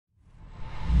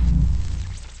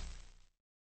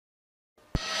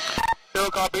Zero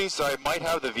copies. I might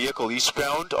have the vehicle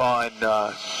eastbound on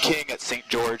King at St.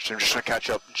 George. I'm just going to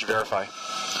catch up and verify.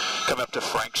 Coming up to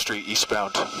Frank Street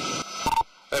eastbound. I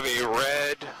have a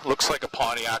red, looks like a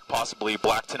Pontiac, possibly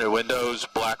black tinted windows,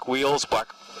 black wheels, black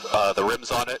the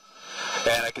rims on it,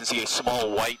 and I can see a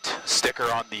small white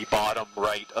sticker on the bottom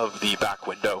right of the back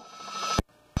window.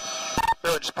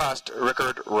 Just past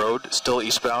Rickard Road, still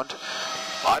eastbound.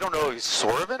 I don't know if he's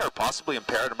swerving or possibly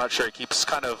impaired. I'm not sure. He keeps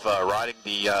kind of riding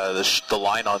the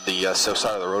line on the south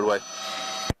side of the roadway.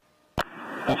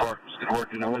 Good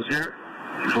work, Noah's here.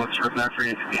 Let's rip that for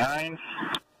you behind.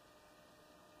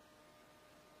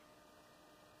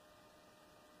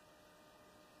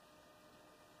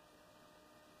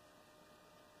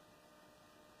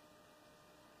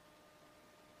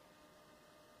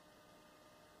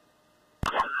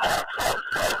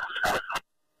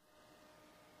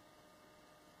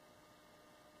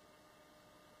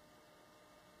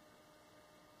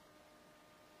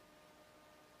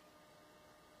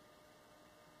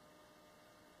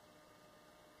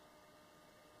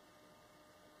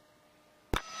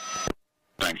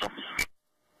 Thanks.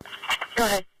 Go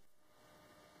ahead.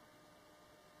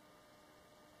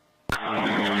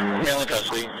 Male in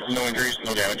custody. No injuries,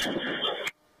 no damage.